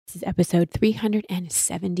This is episode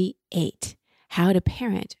 378, How to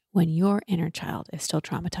Parent When Your Inner Child is Still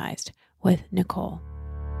Traumatized, with Nicole.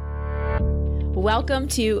 Welcome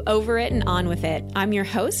to Over It and On With It. I'm your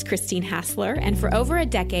host, Christine Hassler, and for over a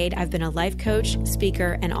decade, I've been a life coach,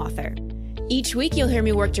 speaker, and author. Each week, you'll hear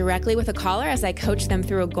me work directly with a caller as I coach them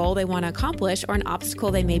through a goal they want to accomplish or an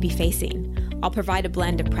obstacle they may be facing. I'll provide a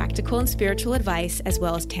blend of practical and spiritual advice, as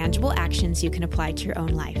well as tangible actions you can apply to your own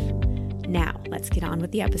life. Now, let's get on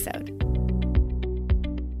with the episode.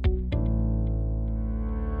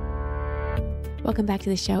 Welcome back to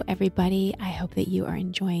the show, everybody. I hope that you are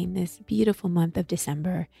enjoying this beautiful month of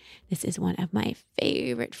December. This is one of my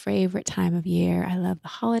favorite time of year. I love the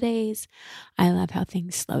holidays. I love how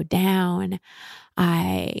things slow down.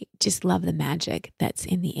 I just love the magic that's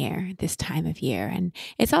in the air this time of year. And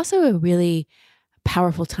it's also a really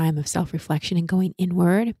powerful time of self-reflection and going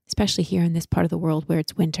inward, especially here in this part of the world where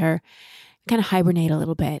it's winter. Kind of hibernate a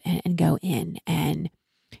little bit and go in and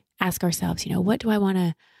ask ourselves, what do I want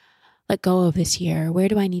to let go of this year? Where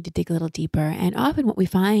do I need to dig a little deeper? And often what we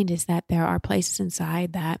find is that there are places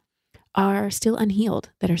inside that are still unhealed,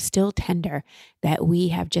 that are still tender, that we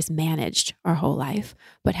have just managed our whole life,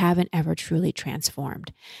 but haven't ever truly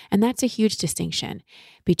transformed. And that's a huge distinction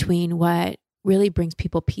between what really brings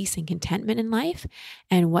people peace and contentment in life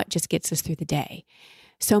and what just gets us through the day.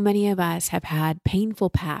 So many of us have had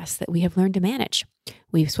painful pasts that we have learned to manage.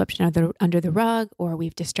 We've swept it under the rug, or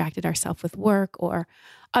we've distracted ourselves with work or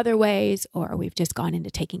other ways, or we've just gone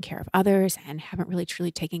into taking care of others and haven't really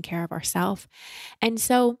truly taken care of ourselves. And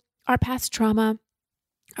so our past trauma,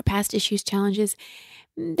 our past issues, challenges,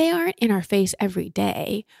 they aren't in our face every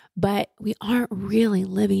day, but we aren't really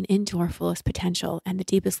living into our fullest potential and the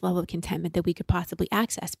deepest level of contentment that we could possibly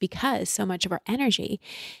access, because so much of our energy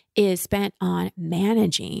is spent on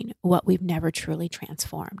managing what we've never truly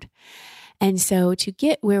transformed. And so to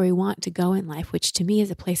get where we want to go in life, which to me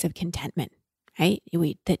is a place of contentment, right?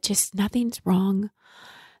 That just nothing's wrong,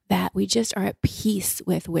 that we just are at peace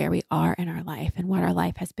with where we are in our life and what our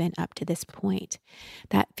life has been up to this point.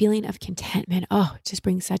 That feeling of contentment, it just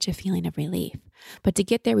brings such a feeling of relief. But to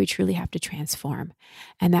get there, we truly have to transform.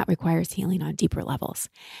 And that requires healing on deeper levels.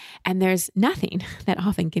 And there's nothing that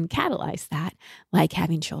often can catalyze that like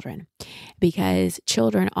having children, because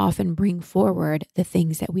children often bring forward the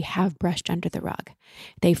things that we have brushed under the rug.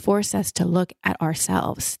 They force us to look at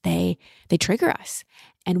ourselves. They trigger us.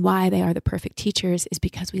 And why they are the perfect teachers is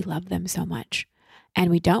because we love them so much.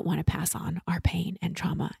 And we don't want to pass on our pain and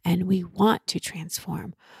trauma. And we want to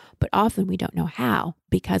transform. But often we don't know how,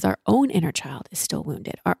 because our own inner child is still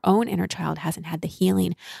wounded. Our own inner child hasn't had the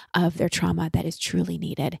healing of their trauma that is truly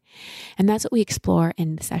needed. And that's what we explore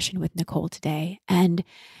in the session with Nicole today. And,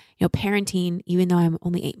 parenting, even though I'm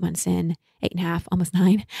only 8 months in, 8.5, almost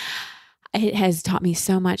 9, it has taught me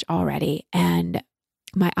so much already. And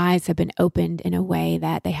my eyes have been opened in a way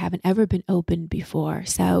that they haven't ever been opened before.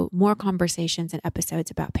 So more conversations and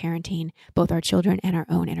episodes about parenting, both our children and our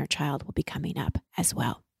own inner child, will be coming up as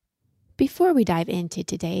well. Before we dive into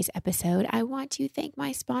today's episode, I want to thank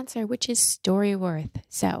my sponsor, which is Storyworth.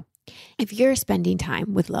 So if you're spending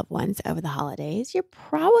time with loved ones over the holidays, you're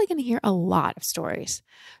probably going to hear a lot of stories.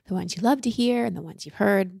 The ones you love to hear and the ones you've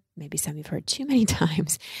heard, maybe some you've heard too many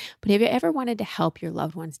times. But have you ever wanted to help your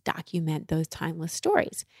loved ones document those timeless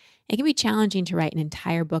stories? It can be challenging to write an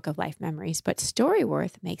entire book of life memories, but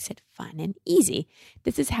Storyworth makes it fun and easy.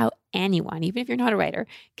 This is how anyone, even if you're not a writer,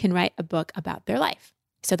 can write a book about their life.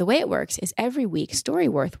 So the way it works is every week,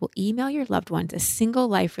 Storyworth will email your loved ones a single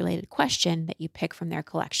life-related question that you pick from their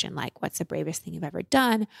collection, like what's the bravest thing you've ever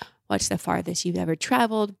done? What's the farthest you've ever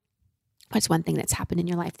traveled? What's one thing that's happened in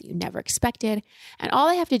your life that you never expected? And all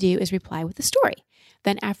they have to do is reply with a story.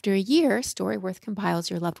 Then after a year, Storyworth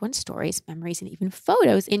compiles your loved one's stories, memories, and even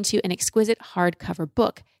photos into an exquisite hardcover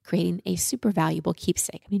book, creating a super valuable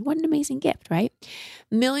keepsake. I mean, what an amazing gift, right?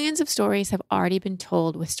 Millions of stories have already been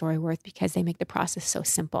told with Storyworth because they make the process so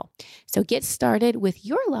simple. So get started with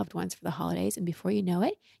your loved ones for the holidays, and before you know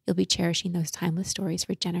it, you'll be cherishing those timeless stories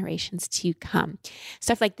for generations to come.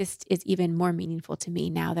 Stuff like this is even more meaningful to me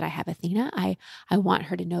now that I have Athena. I want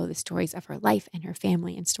her to know the stories of her life and her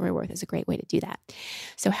family, and Storyworth is a great way to do that.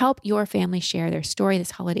 So help your family share their story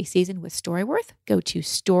this holiday season with Storyworth. Go to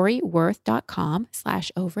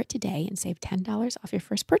storyworth.com/overit today and save $10 off your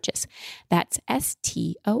first purchase. That's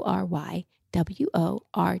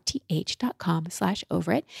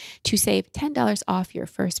STORYWORTH.com/overit to save $10 off your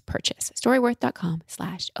first purchase.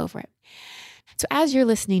 Storyworth.com/overit. So as you're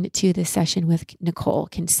listening to this session with Nicole,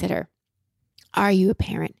 consider, are you a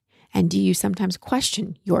parent? And do you sometimes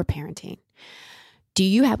question your parenting? Do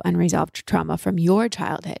you have unresolved trauma from your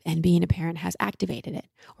childhood and being a parent has activated it?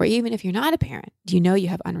 Or even if you're not a parent, do you know you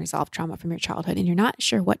have unresolved trauma from your childhood and you're not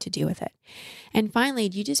sure what to do with it? And finally,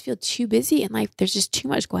 do you just feel too busy in life? There's just too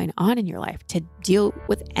much going on in your life to deal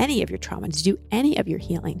with any of your trauma, to do any of your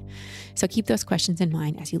healing. So keep those questions in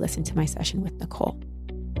mind as you listen to my session with Nicole.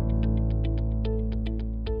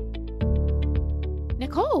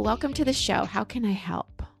 Nicole, welcome to the show. How can I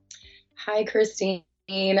help? Hi, Christine.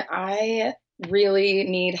 I really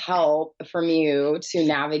need help from you to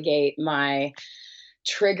navigate my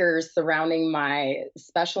triggers surrounding my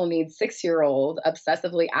special needs 6-year-old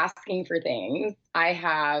obsessively asking for things. I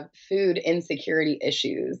have food insecurity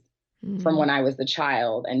issues from when I was a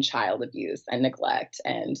child, and child abuse and neglect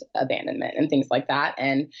and abandonment and things like that.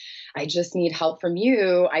 And I just need help from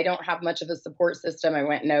you. I don't have much of a support system. I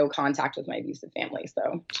went no contact with my abusive family.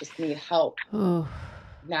 So just need help.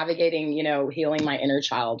 Navigating, healing my inner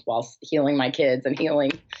child while healing my kids and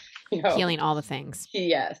healing all the things.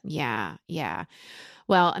 Yes. Yeah. Yeah.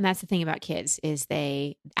 Well, and that's the thing about kids is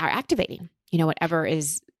they are activating, whatever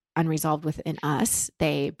is unresolved within us,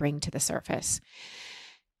 they bring to the surface.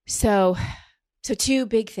 So two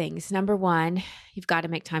big things. Number one, you've got to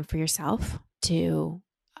make time for yourself to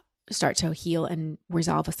start to heal and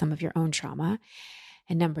resolve some of your own trauma.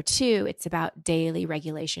 And number two, it's about daily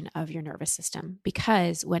regulation of your nervous system,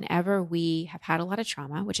 because whenever we have had a lot of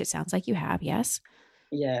trauma, which it sounds like you have, yes?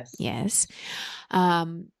 Yes. Yes.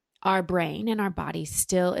 Our brain and our body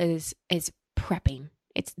still is prepping.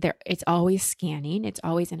 It's there. It's always scanning. It's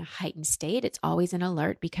always in a heightened state. It's always in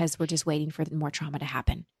alert because we're just waiting for more trauma to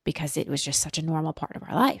happen because it was just such a normal part of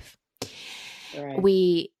our life. Right.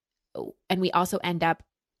 We also end up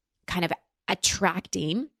kind of not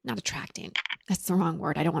attracting. That's the wrong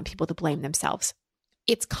word. I don't want people to blame themselves.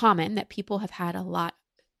 It's common that people have had a lot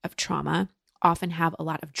of trauma, often have a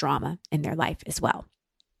lot of drama in their life as well.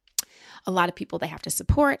 A lot of people they have to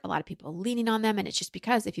support, a lot of people leaning on them. And it's just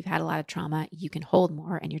because if you've had a lot of trauma, you can hold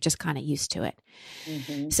more and you're just kind of used to it.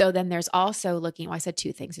 Mm-hmm. So then there's also I said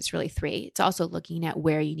two things. It's really three. It's also looking at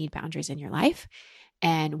where you need boundaries in your life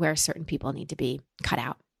and where certain people need to be cut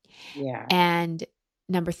out. Yeah. And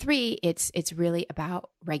number three, it's really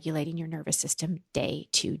about regulating your nervous system day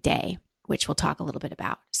to day, which we'll talk a little bit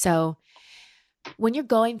about. So when you're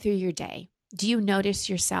going through your day, do you notice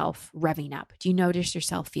yourself revving up? Do you notice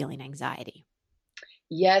yourself feeling anxiety?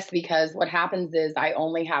 Yes, because what happens is I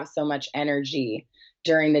only have so much energy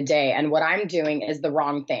during the day. And what I'm doing is the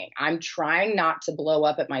wrong thing. I'm trying not to blow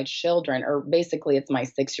up at my children, or basically it's my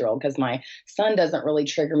 6-year-old, because my son doesn't really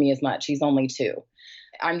trigger me as much. He's only 2.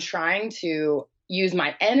 I'm trying to use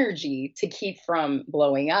my energy to keep from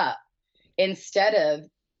blowing up instead of,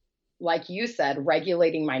 like you said,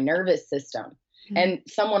 regulating my nervous system. And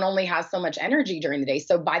someone only has so much energy during the day.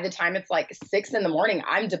 So by the time it's like 6 a.m,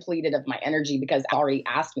 I'm depleted of my energy because I already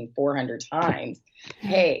asked me 400 times,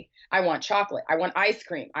 hey, I want chocolate. I want ice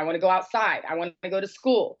cream. I want to go outside. I want to go to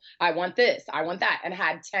school. I want this. I want that. And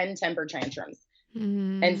had 10 temper tantrums.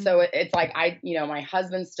 And so it's like, my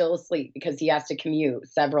husband's still asleep because he has to commute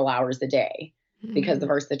several hours a day because of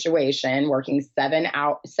our situation, working 7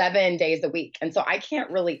 days a week. And so I can't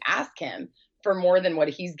really ask him for more than what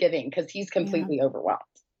he's giving because he's completely overwhelmed.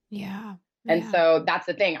 Yeah. And so that's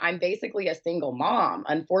the thing. I'm basically a single mom,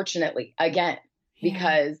 unfortunately, again,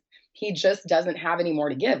 because he just doesn't have any more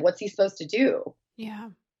to give. What's he supposed to do? Yeah.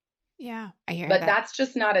 Yeah. I hear But that. that's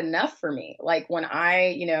just not enough for me. Like when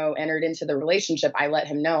I, entered into the relationship, I let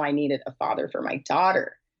him know I needed a father for my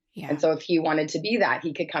daughter. Yeah. And so if he wanted to be that,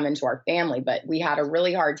 he could come into our family. But we had a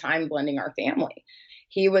really hard time blending our family.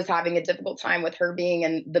 He was having a difficult time with her being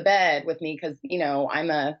in the bed with me because, I'm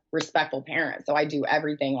a respectful parent. So I do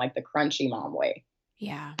everything like the crunchy mom way.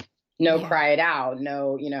 Yeah. No cry it out.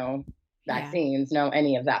 No, vaccines, no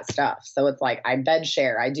any of that stuff. So it's like I bed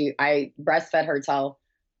share. I breastfed her till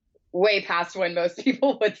way past when most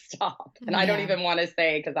people would stop. And I don't even want to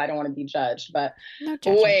say because I don't want to be judged, but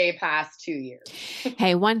way past 2 years.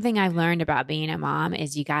 Hey, one thing I've learned about being a mom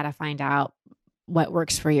is you got to find out what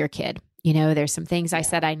works for your kid. There's some things I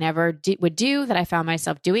said I never would do that I found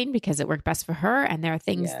myself doing because it worked best for her. And there are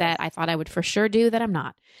things that I thought I would for sure do that I'm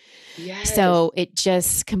not. Yes. So it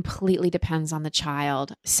just completely depends on the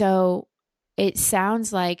child. So it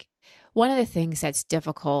sounds like one of the things that's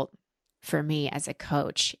difficult for me as a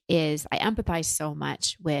coach is I empathize so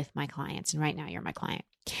much with my clients. And right now you're my client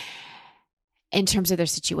in terms of their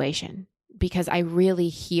situation, because I really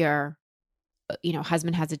hear,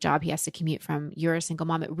 husband has a job he has to commute from. You're a single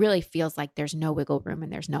mom. It really feels like there's no wiggle room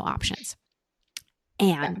and there's no options.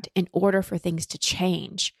 And in order for things to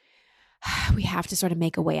change, we have to sort of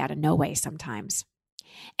make a way out of no way sometimes.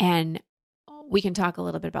 And we can talk a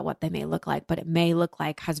little bit about what they may look like, but it may look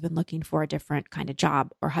like husband looking for a different kind of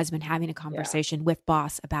job, or husband having a conversation with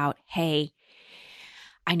boss about, hey,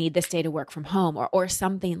 I need this day to work from home, or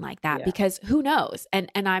something like that, because who knows? And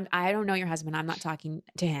I don't know your husband. I'm not talking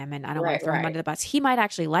to him, and I don't want to throw him under the bus. He might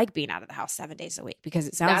actually like being out of the house 7 days a week, because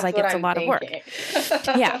it sounds like it's a lot of work.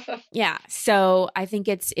 Yeah. Yeah. So I think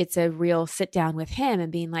it's a real sit down with him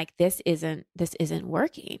and being like, this isn't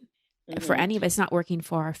working for any of us. It's not working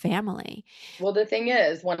for our family. Well, the thing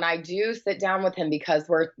is, when I do sit down with him, because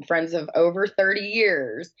we're friends of over 30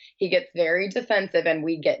 years, he gets very defensive and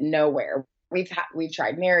we get nowhere. We've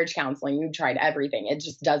tried marriage counseling. We've tried everything. It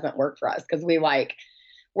just doesn't work for us, because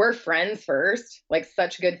we're friends first, like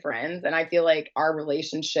such good friends. And I feel like our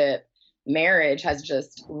marriage has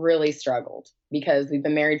just really struggled, because we've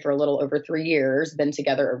been married for a little over 3 years, been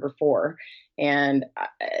together over 4. And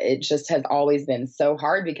it just has always been so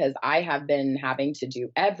hard, because I have been having to do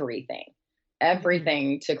everything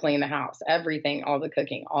to clean the house, everything, all the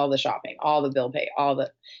cooking, all the shopping, all the bill pay, all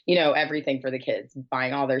the, everything for the kids,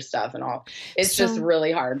 buying all their stuff and all. It's just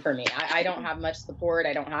really hard for me. I don't have much support.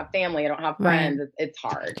 I don't have family. I don't have friends. Right. It's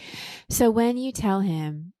hard. So when you tell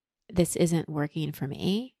him this isn't working for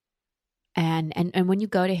me, and when you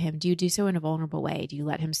go to him, do you do so in a vulnerable way? Do you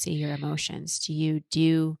let him see your emotions?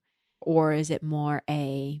 Or is it more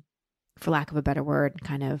for lack of a better word,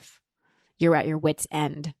 kind of, you're at your wit's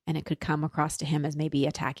end, and it could come across to him as maybe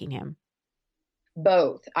attacking him?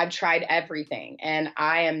 Both. I've tried everything, and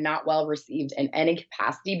I am not well received in any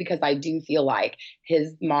capacity, because I do feel like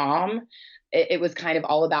his mom, it was kind of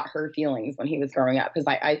all about her feelings when he was growing up. Because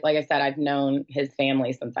I like I said, I've known his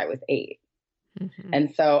family since I was 8. Mm-hmm.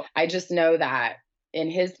 And so I just know that in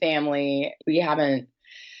his family,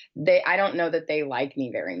 I don't know that they like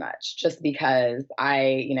me very much, just because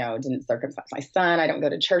I, didn't circumcise my son. I don't go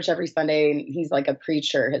to church every Sunday. He's like a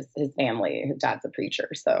preacher, his family, his dad's a preacher.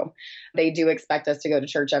 So they do expect us to go to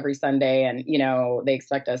church every Sunday, and, they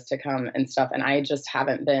expect us to come and stuff. And I just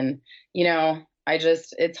haven't been,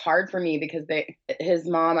 it's hard for me, because his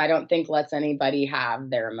mom, I don't think lets anybody have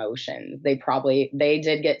their emotions. They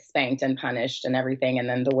did get spanked and punished and everything. And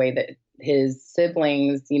then the way that his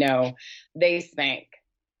siblings, they spank.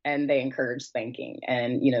 And they encourage spanking,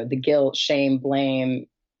 and, the guilt, shame, blame,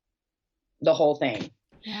 the whole thing.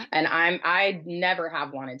 Yeah. And I never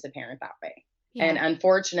have wanted to parent that way. Yeah. And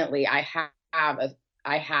unfortunately, I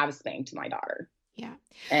have spanked my daughter. Yeah.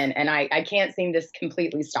 And I can't seem to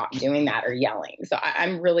completely stop doing that or yelling. So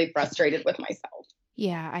I'm really frustrated with myself.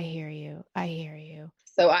 Yeah, I hear you.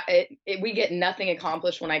 So we get nothing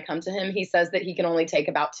accomplished when I come to him. He says that he can only take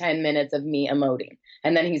about 10 minutes of me emoting,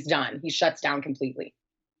 and then he's done. He shuts down completely.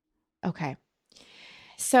 Okay.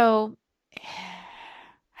 So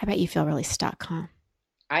I bet you feel really stuck, huh?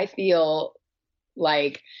 I feel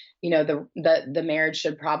like, the marriage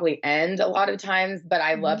should probably end a lot of times, but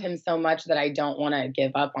I love him so much that I don't want to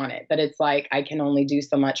give up on it. But it's like, I can only do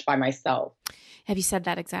so much by myself. Have you said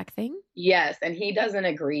that exact thing? Yes. And he doesn't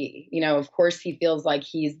agree. Of course, he feels like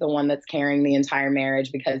he's the one that's carrying the entire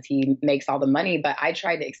marriage because he makes all the money. But I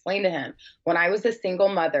tried to explain to him, when I was a single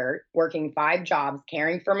mother working 5 jobs,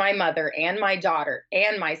 caring for my mother and my daughter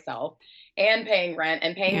and myself, and paying rent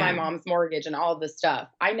and paying my mom's mortgage and all of this stuff,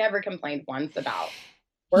 I never complained once about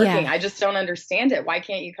working. I just don't understand it. Why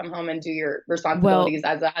can't you come home and do your responsibilities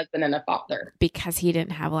as a husband and a father? Because he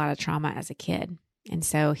didn't have a lot of trauma as a kid. And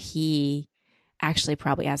so he actually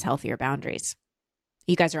probably has healthier boundaries.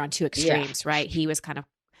 You guys are on 2 extremes, right? He was kind of,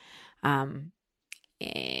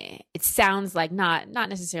 it sounds like not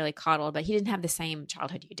necessarily coddled, but he didn't have the same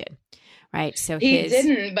childhood you did, right? So he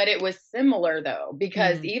didn't, but it was similar though,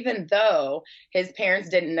 because even though his parents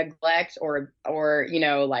didn't neglect or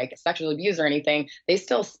like sexual abuse or anything, they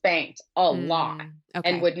still spanked a lot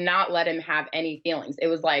and would not let him have any feelings. It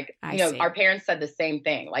was like, our parents said the same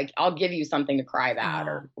thing, like, I'll give you something to cry about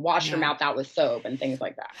or wash your mouth out with soap and things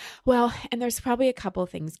like that. Well, and there's probably a couple of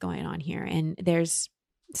things going on here. And there's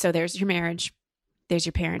your marriage, there's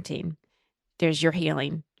your parenting, there's your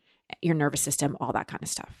healing, your nervous system, all that kind of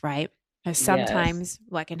stuff, right? Sometimes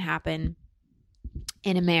what can happen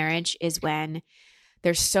in a marriage is when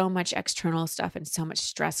there's so much external stuff and so much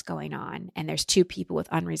stress going on, and there's 2 people with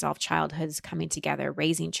unresolved childhoods coming together,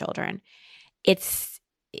 raising children. It's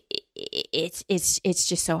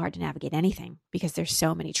just so hard to navigate anything, because there's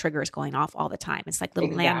so many triggers going off all the time. It's like little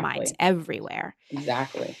landmines everywhere.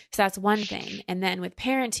 Exactly. So that's one thing. And then with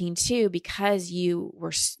parenting too, because you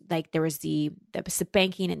were like, there was the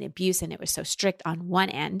spanking and the abuse, and it was so strict on one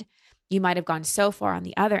end, you might have gone so far on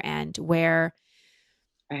the other end where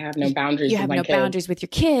I have no boundaries. You have no boundaries with your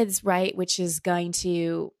kids, right? Which is going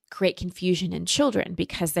to create confusion in children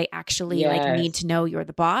because they actually like need Yes. to know you're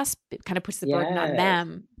the boss. It kind of puts the burden on Yes.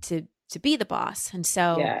 them to be the boss. And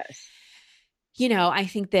so, Yes. you know, I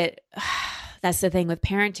think that that's the thing with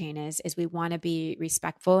parenting is we want to be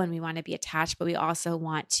respectful and we want to be attached, but we also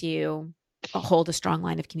want to hold a strong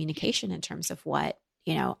line of communication in terms of what,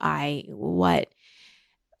 you know,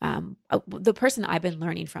 the person I've been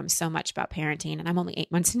learning from so much about parenting, and I'm only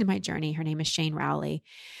 8 months into my journey. Her name is Shane Rowley,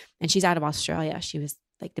 and she's out of Australia. She was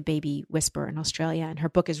like the baby whisperer in Australia, and her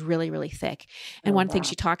book is really, really thick. And one thing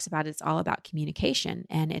she talks about is all about communication,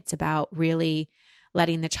 and it's about really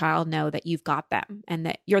letting the child know that you've got them and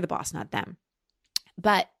that you're the boss, not them.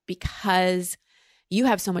 But because you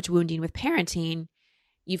have so much wounding with parenting,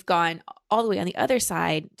 you've gone all the way on the other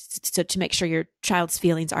side to make sure your child's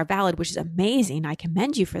feelings are valid, which is amazing. I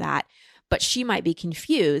commend you for that. But she might be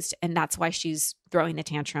confused, and that's why she's throwing the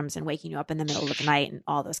tantrums and waking you up in the middle of the night and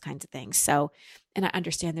all those kinds of things. So, and I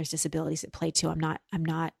understand there's disabilities at play too. I'm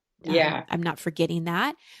not forgetting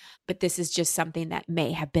that. But this is just something that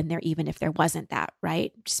may have been there even if there wasn't that,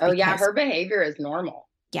 right? Her behavior is normal.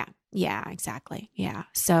 Yeah, exactly. Yeah.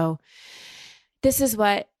 So this is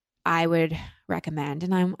what I would recommend.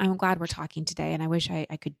 And I'm glad we're talking today. And I wish I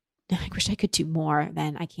could do more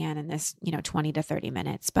than I can in this, 20 to 30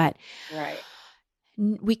 minutes, but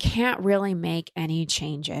we can't really make any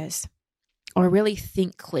changes or really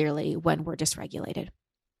think clearly when we're dysregulated.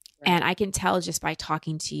 Right. And I can tell just by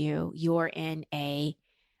talking to you, you're in a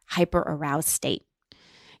hyper aroused state.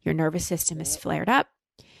 Your nervous system is flared up.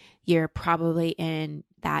 You're probably in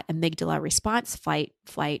that amygdala response, fight,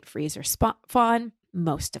 flight, freeze, or fawn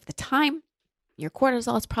most of the time. Your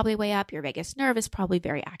cortisol is probably way up. Your vagus nerve is probably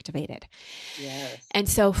very activated. Yes. And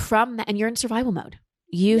so from that, and you're in survival mode.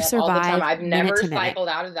 You survive all the time. I've never cycled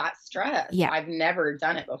out of that stress. Yeah. I've never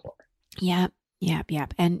done it before. Yep.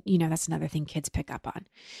 And that's another thing kids pick up on.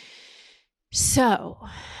 So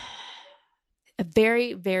a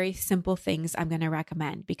very, very simple things I'm going to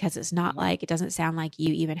recommend because it's not like, it doesn't sound like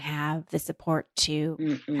you even have the support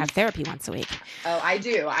to have therapy once a week. Oh, I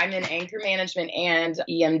do. I'm in anchor management and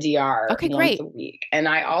EMDR once a week. And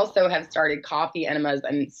I also have started coffee enemas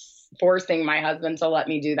and forcing my husband to let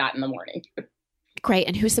me do that in the morning. Great.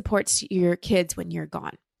 And who supports your kids when you're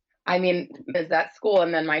gone? I mean, is at school,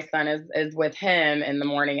 and then my son is with him in the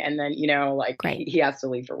morning, and then he has to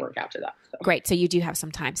leave for work after that. So. Great. So you do have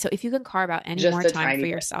some time. So if you can carve out any more time for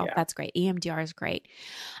yourself, that's great. EMDR is great.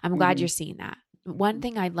 I'm glad you're seeing that. One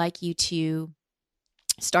thing I'd like you to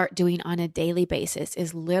start doing on a daily basis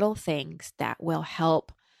is little things that will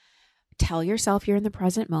help tell yourself you're in the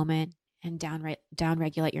present moment and down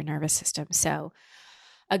regulate your nervous system. So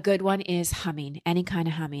a good one is humming, any kind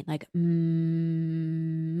of humming, like and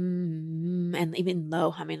even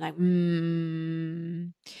low humming, like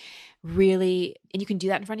really. And you can do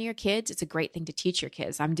that in front of your kids. It's a great thing to teach your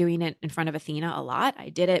kids. I'm doing it in front of Athena a lot. I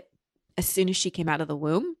did it as soon as she came out of the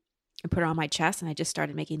womb. I put her on my chest and I just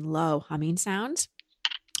started making low humming sounds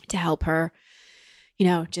to help her,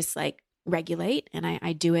 just like regulate. And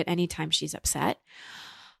I do it anytime she's upset,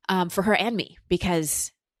 for her and me,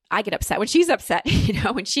 because I get upset when she's upset.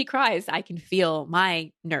 When she cries, I can feel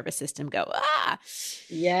my nervous system go, ah.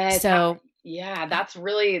 Yes. So that's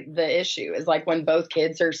really the issue is like when both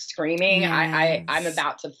kids are screaming, yes. I'm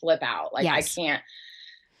about to flip out. Like yes. I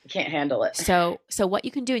can't handle it. So what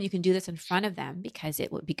you can do, and you can do this in front of them because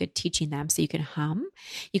it would be good teaching them. So you can hum.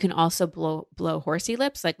 You can also blow horsey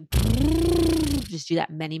lips, like just do that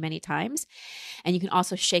many, many times. And you can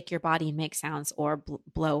also shake your body and make sounds or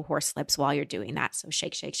blow horse lips while you're doing that. So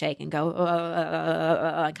shake, shake, shake, and go,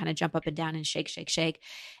 and kind of jump up and down and shake, shake, shake,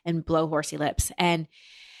 and blow horsey lips. And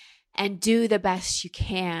do the best you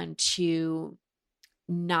can to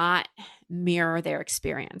not mirror their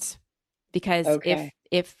experience. Because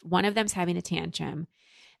if one of them's having a tantrum,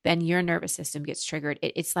 then your nervous system gets triggered.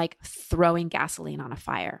 It's like throwing gasoline on a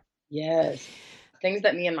fire. Yes. Things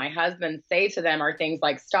that me and my husband say to them are things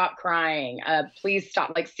like, stop crying. Please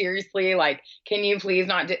stop. Like, seriously, like, can you please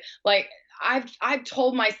not do, like, I've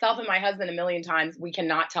told myself and my husband a million times, we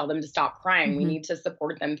cannot tell them to stop crying. Mm-hmm. We need to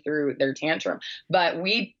support them through their tantrum. But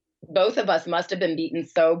both of us must have been beaten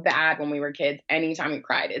so bad when we were kids. Anytime we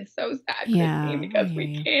cried, it's so sad, Christine, because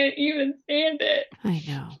we can't even stand it. I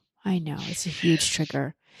know. It's a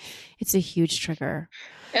huge trigger.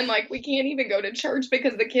 And like, we can't even go to church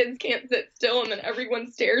because the kids can't sit still and then everyone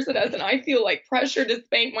stares at us. And I feel like pressure to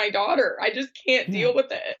spank my daughter. I just can't deal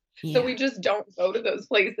with it. Yeah. So we just don't go to those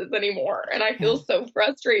places anymore. And I feel so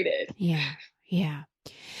frustrated. Yeah.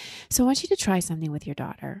 So I want you to try something with your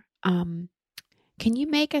daughter. Can you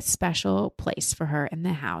make a special place for her in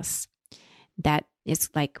the house that is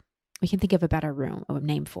like we can think of a better room, a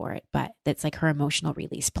name for it, but that's like her emotional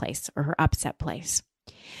release place or her upset place.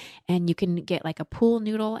 And you can get like a pool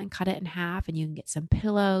noodle and cut it in half, and you can get some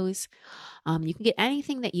pillows. You can get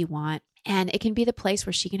anything that you want, and it can be the place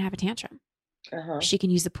where she can have a tantrum. She can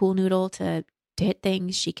use the pool noodle to hit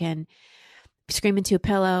things. She can scream into a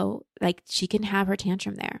pillow. Like, she can have her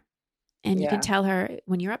tantrum there. And you can tell her,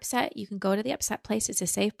 when you're upset, you can go to the upset place. It's a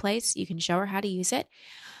safe place. You can show her how to use it.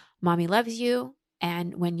 Mommy loves you.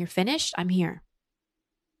 And when you're finished, I'm here.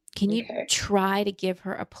 Can you try to give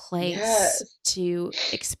her a place to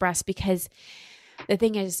express? Because the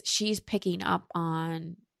thing is, she's picking up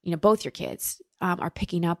on, both your kids are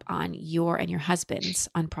picking up on your and your husband's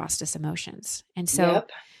unprocessed emotions. And so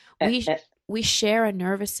we share a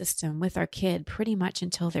nervous system with our kid pretty much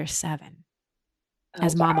until they're 7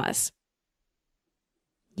 as mamas.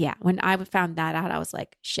 Yeah. When I found that out, I was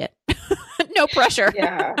like, shit, no pressure.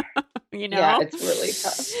 Yeah. Yeah, it's really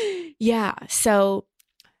tough. Yeah. So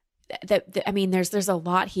there's a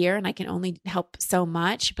lot here, and I can only help so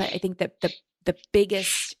much, but I think that the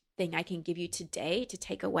biggest thing I can give you today to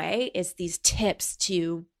take away is these tips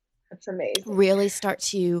to That's amazing. Really start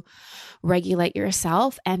to regulate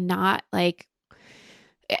yourself and not like,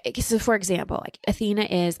 so for example, like Athena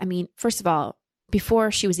is, first of all,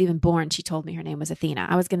 before she was even born, she told me her name was Athena.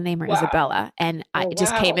 I was going to name her Isabella. And it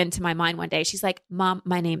just came into my mind one day. She's like, Mom,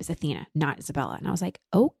 my name is Athena, not Isabella. And I was like,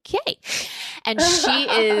 okay. And she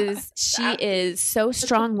is so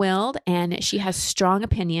strong-willed, and she has strong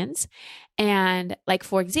opinions. And like,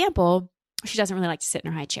 for example, she doesn't really like to sit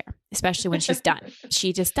in her high chair, especially when she's done.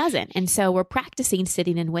 She just doesn't. And so we're practicing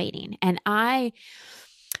sitting and waiting. And I'm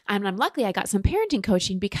luckily I got some parenting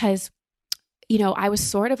coaching because I was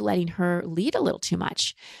sort of letting her lead a little too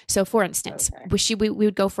much. So for instance, we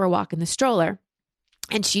would go for a walk in the stroller,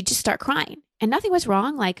 and she'd just start crying, and nothing was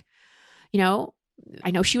wrong. Like,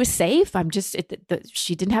 I know she was safe.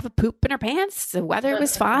 She didn't have a poop in her pants. The weather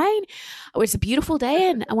was fine. It was a beautiful day.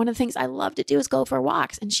 And one of the things I love to do is go for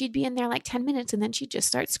walks, and she'd be in there like 10 minutes, and then she'd just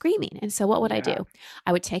start screaming. And so what would I do?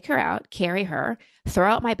 I would take her out, carry her, throw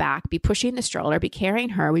out my back, be pushing the stroller, be carrying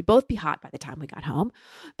her. We'd both be hot by the time we got home.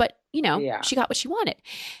 But, she got what she wanted.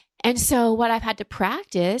 And so what I've had to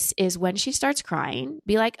practice is when she starts crying,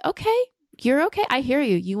 be like, okay, you're okay. I hear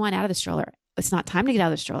you. You want out of the stroller. It's not time to get out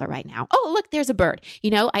of the stroller right now. Oh, look, there's a bird.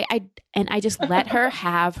 I just let her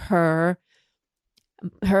have her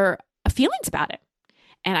feelings about it.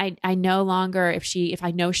 And I no longer, if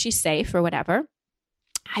I know she's safe or whatever,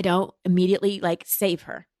 I don't immediately like save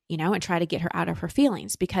her, and try to get her out of her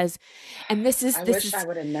feelings I wish I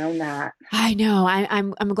would have known that. I know.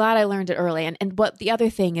 I'm glad I learned it early. And what the other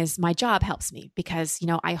thing is, my job helps me because,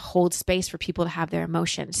 I hold space for people to have their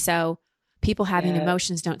emotions. So people having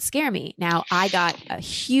emotions don't scare me. Now, I got a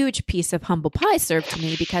huge piece of humble pie served to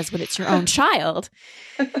me because when it's your own child,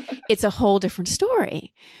 it's a whole different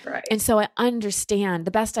story. Right. And so I understand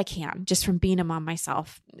the best I can, just from being a mom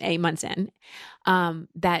myself 8 months in,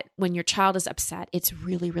 that when your child is upset, it's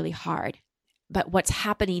really, really hard. But what's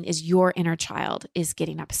happening is your inner child is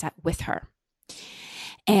getting upset with her.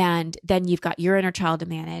 And then you've got your inner child to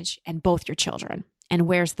manage and both your children. And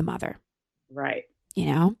where's the mother? Right.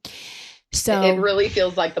 So it really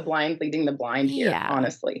feels like the blind leading the blind here,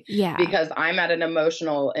 honestly. Yeah. Because I'm at an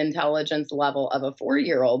emotional intelligence level of a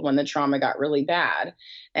 4-year-old when the trauma got really bad.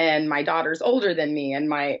 And my daughter's older than me in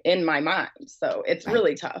my mind. So it's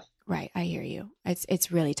really tough. Right. I hear you.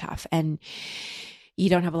 It's really tough. And you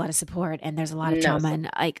don't have a lot of support, and there's a lot of trauma and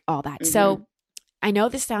like all that. Mm-hmm. So I know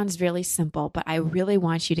this sounds really simple, but I really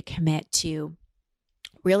want you to commit to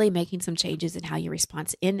really making some changes in how you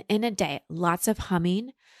respond in a day. Lots of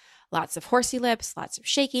humming, lots of horsey lips, lots of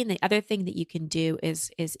shaking. The other thing that you can do is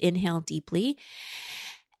inhale deeply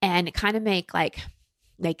and kind of make like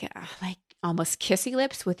almost kissy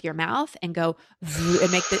lips with your mouth and go voo, and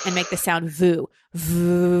make the sound voo,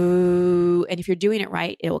 voo. And if you're doing it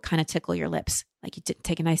right, it will kind of tickle your lips. Like you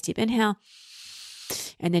take a nice deep inhale,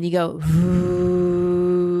 and then you go voo,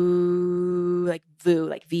 like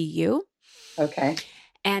VU. Okay.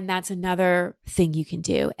 And that's another thing you can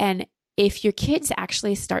do. And if your kids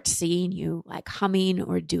actually start seeing you like humming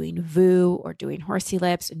or doing voo or doing horsey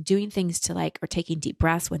lips and doing things to like, or taking deep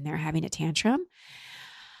breaths when they're having a tantrum,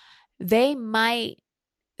 they might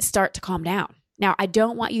start to calm down. Now, I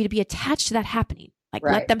don't want you to be attached to that happening. Like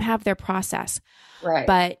let them have their process. Right.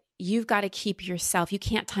 But you've got to keep yourself, you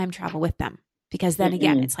can't time travel with them because then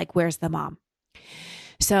again, it's like, where's the mom?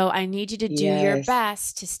 So I need you to do your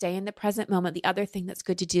best to stay in the present moment. The other thing that's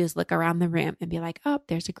good to do is look around the room and be like, oh,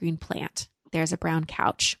 there's a green plant. There's a brown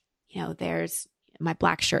couch. There's my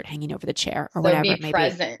black shirt hanging over the chair or So whatever be it may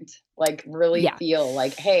present, like really Yeah. feel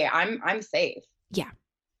like, hey, I'm safe. be.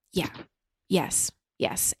 Yeah. Yes.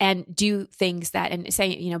 Yes. And do things that, and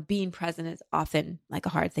saying, being present is often like a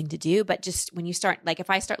hard thing to do, but just when you start, like if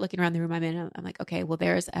I start looking around the room I'm in, I'm like, okay, well,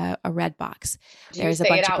 there's a red box. Do There's you a say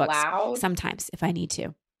bunch it of out books. loud? Sometimes if I need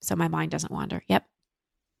to. So my mind doesn't wander. Yep.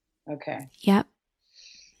 Okay. Yep.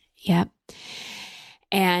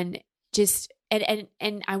 And just,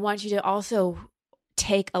 and I want you to also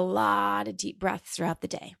take a lot of deep breaths throughout the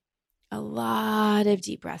day. I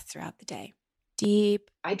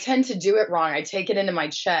tend to do it wrong. I take it into my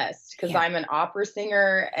chest because I'm an opera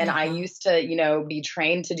singer and I used to, be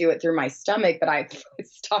trained to do it through my stomach, but I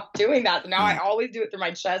stopped doing that. So now I always do it through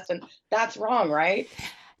my chest, and that's wrong, right?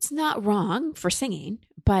 It's not wrong for singing,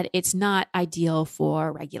 but it's not ideal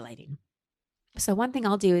for regulating. So one thing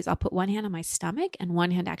I'll do is I'll put one hand on my stomach and one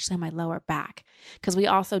hand actually on my lower back, because we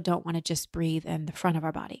also don't want to just breathe in the front of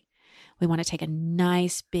our body. We want to take a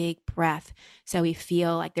nice big breath so we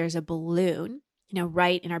feel like there's a balloon,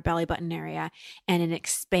 right in our belly button area, and it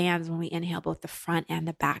expands when we inhale both the front and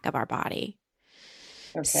the back of our body.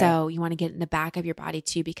 Okay. So you want to get in the back of your body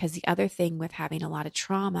too, because the other thing with having a lot of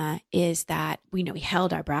trauma is that we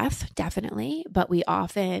held our breath, definitely, but we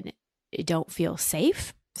often don't feel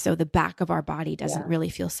safe. So the back of our body doesn't really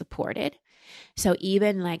feel supported. So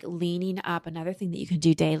even like leaning up, another thing that you can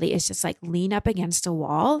do daily is just like lean up against a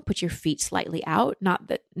wall, put your feet slightly out,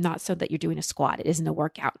 not so that you're doing a squat. It isn't a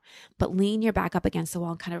workout, but lean your back up against the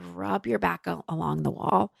wall and kind of rub your back along the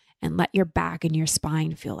wall and let your back and your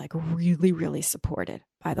spine feel like really, really supported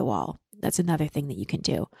by the wall. That's another thing that you can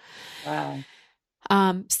do. Wow.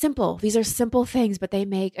 Simple. These are simple things, but they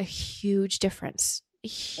make a huge difference.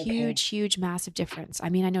 Huge, massive difference. I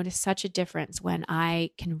mean, I noticed such a difference when I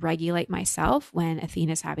can regulate myself when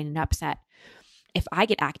Athena's having an upset. If I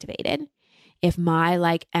get activated, if my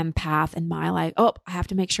like empath and my like, oh, I have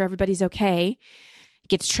to make sure everybody's okay,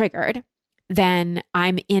 gets triggered, then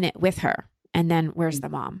I'm in it with her. And then where's the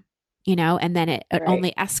mom? And then it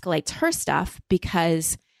only escalates her stuff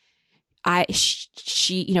because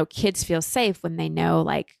she, kids feel safe when they know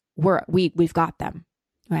like we've got them.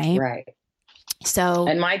 Right. Right. So,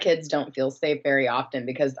 and my kids don't feel safe very often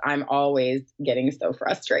because I'm always getting so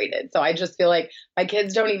frustrated. So I just feel like my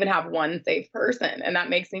kids don't even have one safe person, and that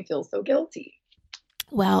makes me feel so guilty.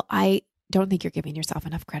 Well, I don't think you're giving yourself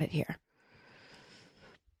enough credit here.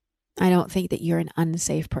 I don't think that you're an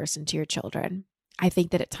unsafe person to your children. I think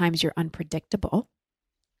that at times you're unpredictable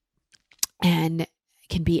and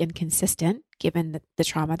can be inconsistent given the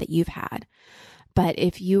trauma that you've had. But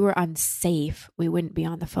if you were unsafe, we wouldn't be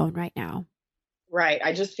on the phone right now. Right.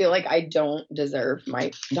 I just feel like I don't deserve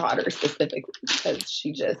my daughter specifically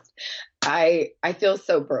because I feel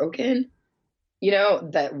so broken,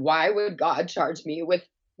 that why would God charge me with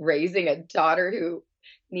raising a daughter who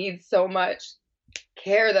needs so much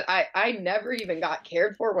care that I never even got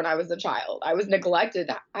cared for when I was a child. I was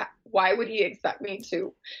neglected. Why would he expect me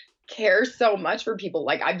to care so much for people?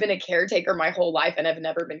 Like, I've been a caretaker my whole life and have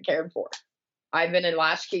never been cared for. I've been a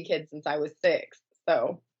latchkey kid since I was 6.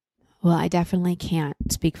 So. Well, I definitely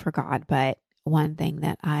can't speak for God, but one thing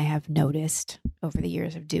that I have noticed over the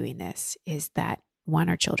years of doing this is that 1,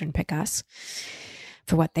 our children pick us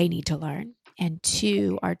for what they need to learn. And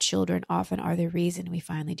 2, our children often are the reason we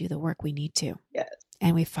finally do the work we need to. Yes.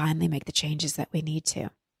 And we finally make the changes that we need to.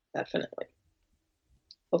 Definitely.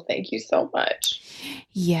 Well, thank you so much.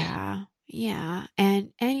 Yeah.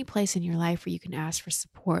 And any place in your life where you can ask for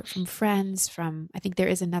support from friends, I think there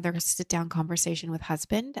is another sit down conversation with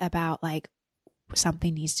husband about like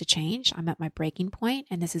something needs to change. I'm at my breaking point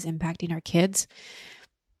and this is impacting our kids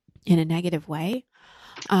in a negative way.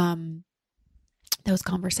 Those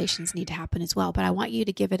conversations need to happen as well. But I want you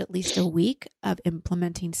to give it at least a week of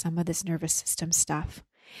implementing some of this nervous system stuff.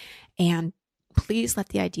 And please let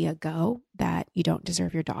the idea go that you don't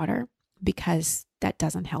deserve your daughter, because that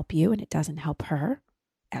doesn't help you and it doesn't help her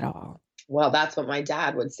at all. Well, that's what my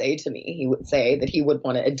dad would say to me. He would say that he would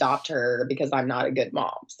want to adopt her because I'm not a good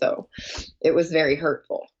mom. So it was very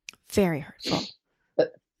hurtful. Very hurtful.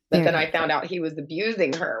 But then I found out he was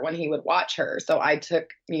abusing her when he would watch her. So I took,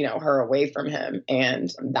 her away from him.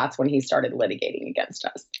 And that's when he started litigating against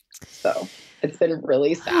us. So it's been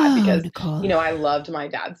really sad because, Nicole. I loved my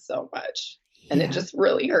dad so much. And it just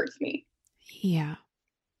really hurts me. Yeah.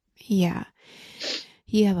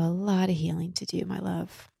 You have a lot of healing to do, my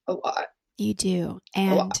love. A lot. You do.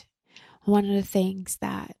 And one of the things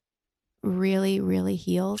that really, really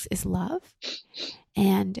heals is love.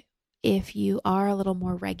 And if you are a little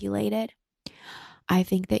more regulated, I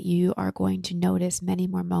think that you are going to notice many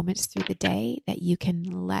more moments through the day that you can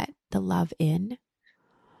let the love in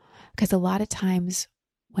Because a lot of times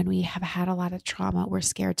when we have had a lot of trauma, we're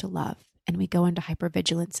scared to love and we go into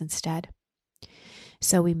hypervigilance instead.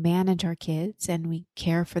 So we manage our kids and we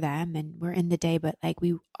care for them and we're in the day, but like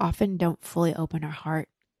we often don't fully open our heart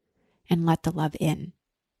and let the love in.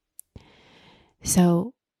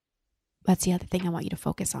 So that's the other thing I want you to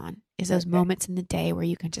focus on is those moments in the day where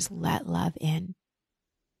you can just let love in.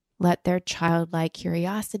 Let their childlike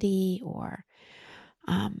curiosity or,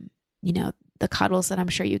 the cuddles that I'm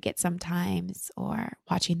sure you get sometimes or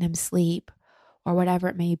watching them sleep or whatever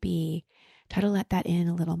it may be. Try to let that in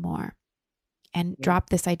a little more and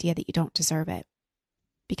drop this idea that you don't deserve it.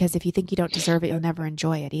 Because if you think you don't deserve it, you'll never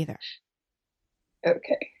enjoy it either.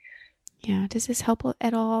 Okay. Yeah. Does this help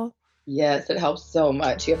at all? Yes, it helps so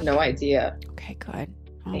much. You have no idea. Okay, good.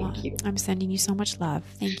 Thank you. I'm sending you so much love.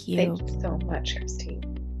 Thank you. Thank you so much, Christine.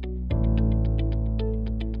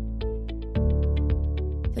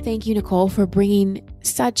 So thank you, Nicole, for bringing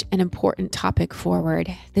such an important topic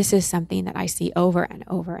forward. This is something that I see over and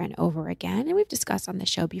over and over again, and we've discussed on the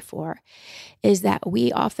show before, is that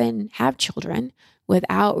we often have children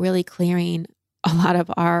without really clearing a lot of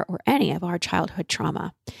our or any of our childhood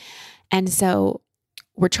trauma. And so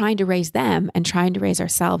we're trying to raise them and trying to raise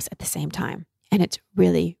ourselves at the same time. And it's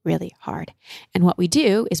really, really hard. And what we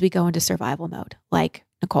do is we go into survival mode, like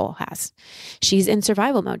Nicole has. She's in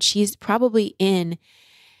survival mode. She's probably in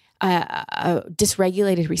a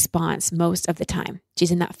dysregulated response most of the time.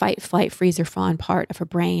 She's in that fight, flight, freeze, or fawn part of her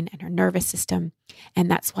brain and her nervous system.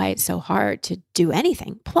 And that's why it's so hard to do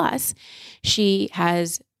anything. Plus, she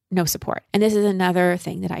has no support. And this is another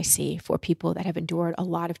thing that I see for people that have endured a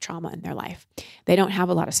lot of trauma in their life. They don't have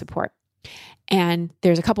a lot of support. And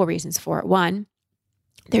there's a couple of reasons for it. One,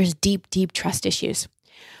 there's deep, deep trust issues.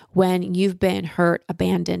 When you've been hurt,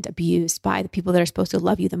 abandoned, abused by the people that are supposed to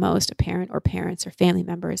love you the most, a parent or parents or family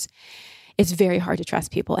members, it's very hard to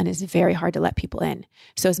trust people and it's very hard to let people in.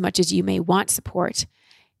 So as much as you may want support,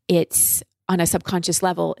 it's on a subconscious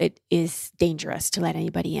level, it is dangerous to let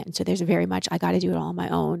anybody in. So there's very much, I got to do it all on my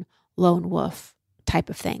own, lone wolf type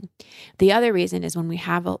of thing. The other reason is when we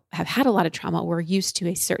have had a lot of trauma, we're used to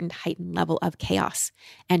a certain heightened level of chaos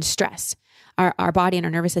and stress. Our body and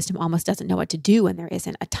our nervous system almost doesn't know what to do when there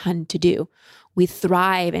isn't a ton to do. We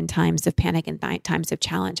thrive in times of panic and times of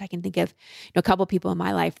challenge. I can think of a couple of people in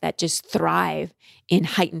my life that just thrive in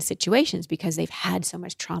heightened situations because they've had so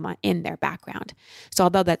much trauma in their background. So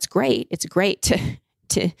although that's great, it's great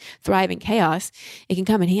to thrive in chaos. It can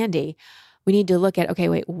come in handy. We need to look at, okay,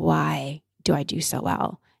 wait, why do I do so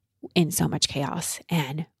well in so much chaos?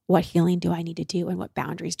 And what healing do I need to do? And what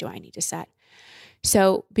boundaries do I need to set?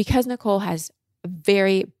 So because Nicole has a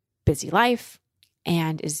very busy life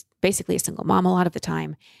and is basically a single mom a lot of the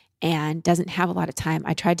time and doesn't have a lot of time,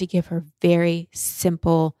 I tried to give her very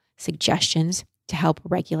simple suggestions to help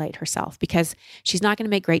regulate herself because she's not going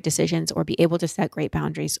to make great decisions or be able to set great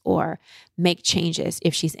boundaries or make changes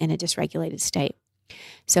if she's in a dysregulated state.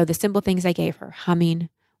 So the simple things I gave her, humming,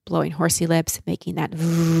 blowing horsey lips, making that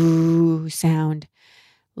sound,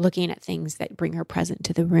 looking at things that bring her present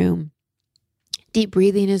to the room. Deep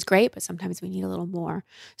breathing is great, but sometimes we need a little more.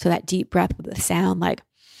 So that deep breath with the sound like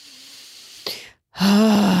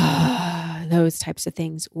those types of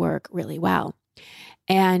things work really well.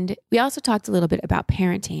 And we also talked a little bit about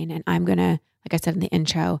parenting, and I'm going to, like I said in the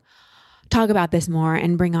intro, talk about this more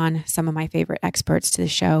and bring on some of my favorite experts to the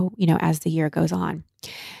show, as the year goes on.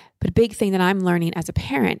 But a big thing that I'm learning as a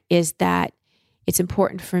parent is that it's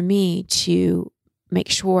important for me to make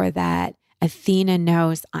sure that Athena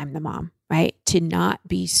knows I'm the mom, right? To not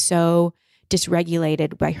be so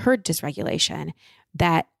dysregulated by her dysregulation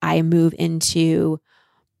that I move into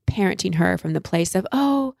parenting her from the place of,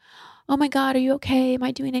 oh my God, are you okay? Am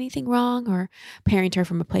I doing anything wrong? Or parenting her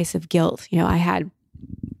from a place of guilt. I had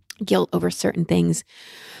guilt over certain things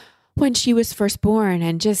when she was first born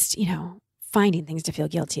and just, finding things to feel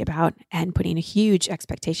guilty about and putting a huge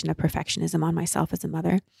expectation of perfectionism on myself as a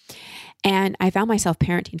mother. And I found myself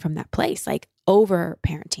parenting from that place, like over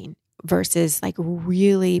parenting versus like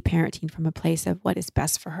really parenting from a place of what is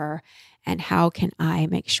best for her and how can I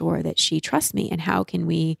make sure that she trusts me and how can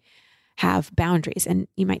we have boundaries. And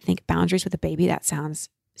you might think boundaries with a baby, that sounds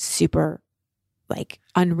super like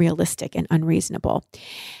unrealistic and unreasonable.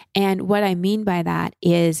 And what I mean by that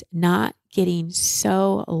is not getting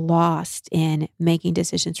so lost in making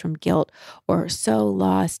decisions from guilt or so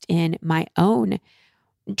lost in my own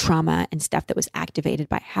trauma and stuff that was activated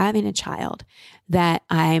by having a child that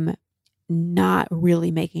I'm not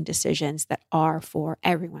really making decisions that are for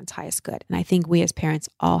everyone's highest good. And I think we as parents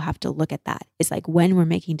all have to look at that. It's like when we're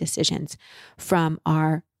making decisions from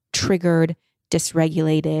our triggered,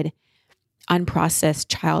 dysregulated, unprocessed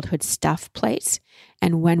childhood stuff place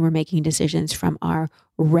and when we're making decisions from our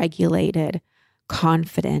regulated,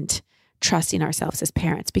 confident, trusting ourselves as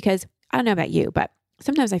parents. Because I don't know about you, but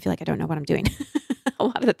sometimes I feel like I don't know what I'm doing. A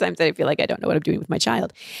lot of the times I feel like I don't know what I'm doing with my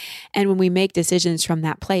child. And when we make decisions from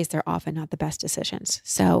that place, they're often not the best decisions.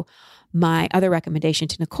 So my other recommendation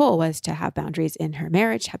to Nicole was to have boundaries in her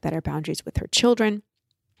marriage, have better boundaries with her children.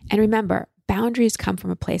 And remember, boundaries come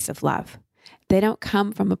from a place of love. They don't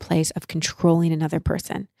come from a place of controlling another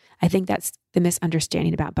person. I think that's the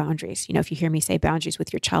misunderstanding about boundaries. You know, if you hear me say boundaries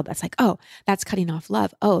with your child, that's like, oh, that's cutting off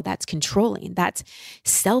love. Oh, that's controlling. That's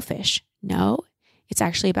selfish. No, it's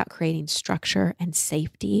actually about creating structure and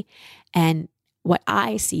safety. And what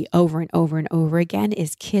I see over and over and over again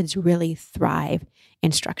is kids really thrive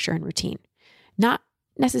in structure and routine. Not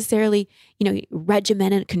necessarily,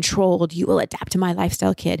 regimented, controlled, you will adapt to my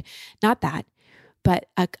lifestyle, kid. Not that, but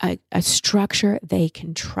a structure they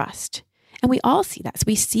can trust. And we all see that. So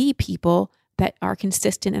we see people that are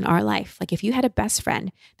consistent in our life. Like if you had a best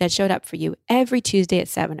friend that showed up for you every Tuesday at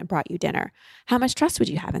 7 and brought you dinner, how much trust would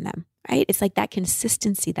you have in them, right? It's like that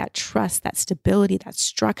consistency, that trust, that stability, that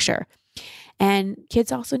structure. And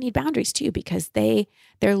kids also need boundaries too, because they're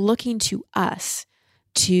looking to us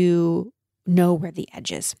to know where the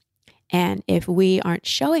edge is. And if we aren't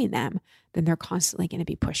showing them, then they're constantly going to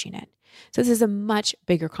be pushing it. So this is a much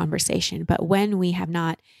bigger conversation. But when we have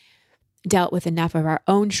not dealt with enough of our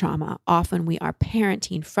own trauma, often we are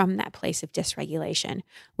parenting from that place of dysregulation,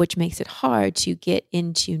 which makes it hard to get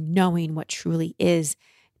into knowing what truly is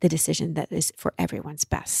the decision that is for everyone's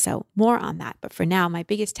best. So more on that. But for now, my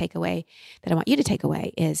biggest takeaway that I want you to take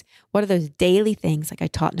away is what are those daily things, like I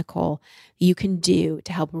taught Nicole, you can do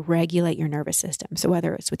to help regulate your nervous system. So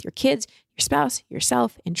whether it's with your kids, your spouse,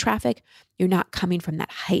 yourself, in traffic, you're not coming from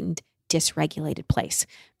that heightened dysregulated place,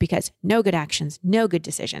 because no good actions, no good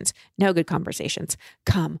decisions, no good conversations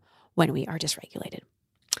come when we are dysregulated.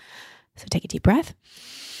 So take a deep breath.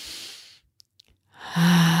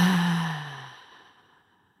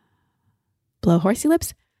 Blow horsey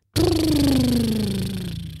lips.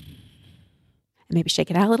 And maybe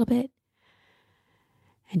shake it out a little bit.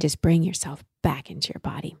 And just bring yourself back into your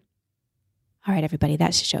body. All right, everybody,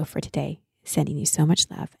 that's the show for today. Sending you so much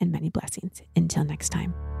love and many blessings. Until next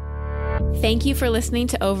time. Thank you for listening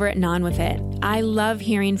to Over It and On With It. I love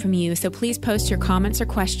hearing from you, so please post your comments or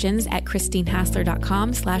questions at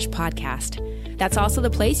christinehassler.com/podcast. That's also the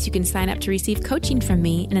place you can sign up to receive coaching from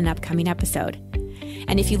me in an upcoming episode.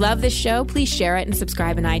 And if you love this show, please share it and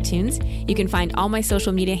subscribe in iTunes. You can find all my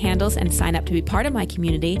social media handles and sign up to be part of my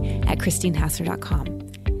community at christinehassler.com.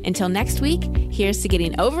 Until next week, here's to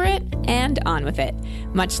getting over it and on with it.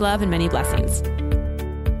 Much love and many blessings.